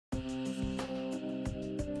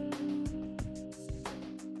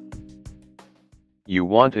You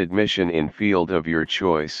want admission in field of your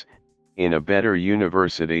choice, in a better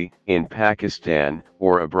university, in Pakistan,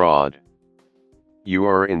 or abroad. You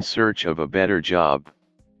are in search of a better job.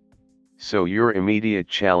 So your immediate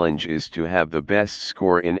challenge is to have the best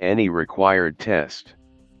score in any required test.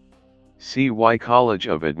 See why College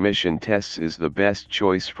of Admission tests is the best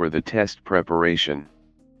choice for the test preparation.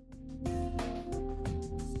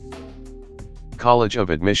 College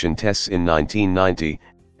of Admission tests in 1990,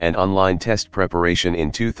 and online test preparation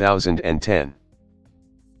in 2010.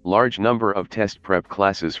 Large number of test prep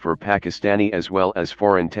classes for Pakistani as well as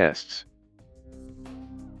foreign tests.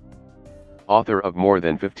 Author of more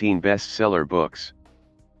than 15 bestseller books.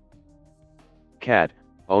 CAT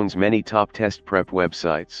owns many top test prep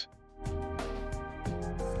websites.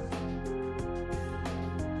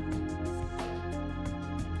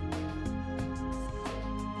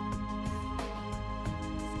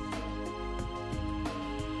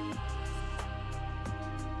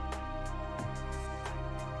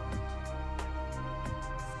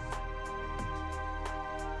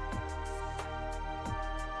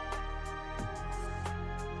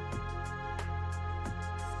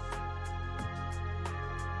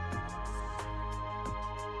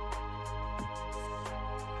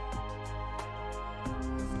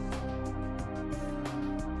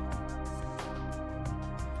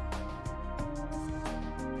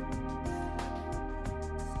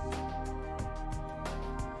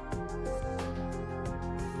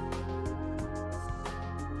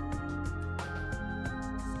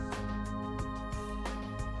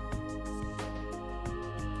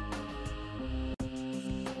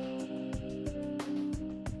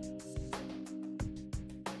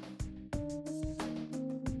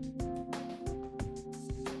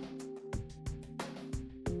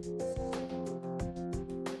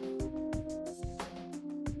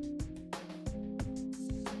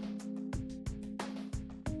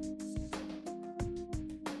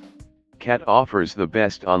 CAT offers the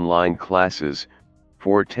best online classes,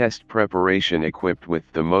 for test preparation equipped with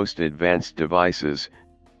the most advanced devices,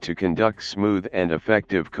 to conduct smooth and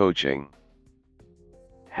effective coaching.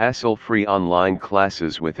 Hassle-free online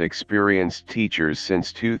classes with experienced teachers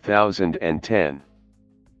since 2010.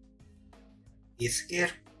 A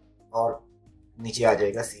square और नीचे आ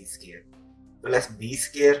जाएगा C square plus B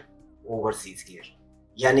square over C square,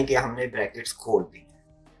 यानी कि हमने brackets खोल दी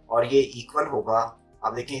हैं और ये इक्वल होगा,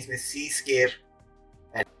 आप देखें इसमें C square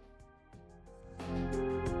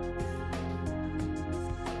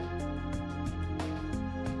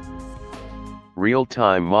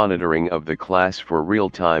Real-time monitoring of the class for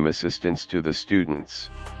real-time assistance to the students.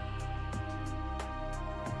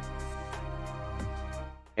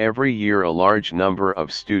 Every year a large number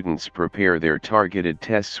of students prepare their targeted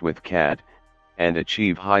tests with CAT, and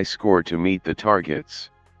achieve high score to meet the targets.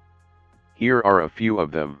 Here are a few of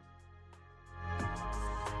them.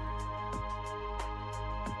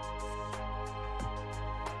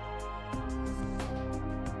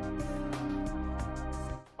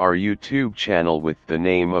 Our YouTube channel with the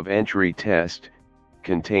name of Entry Test,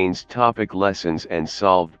 contains topic lessons and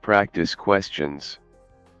solved practice questions.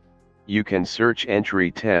 You can search Entry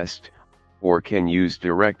Test, or can use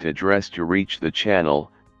direct address to reach the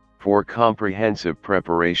channel, for comprehensive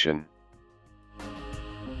preparation.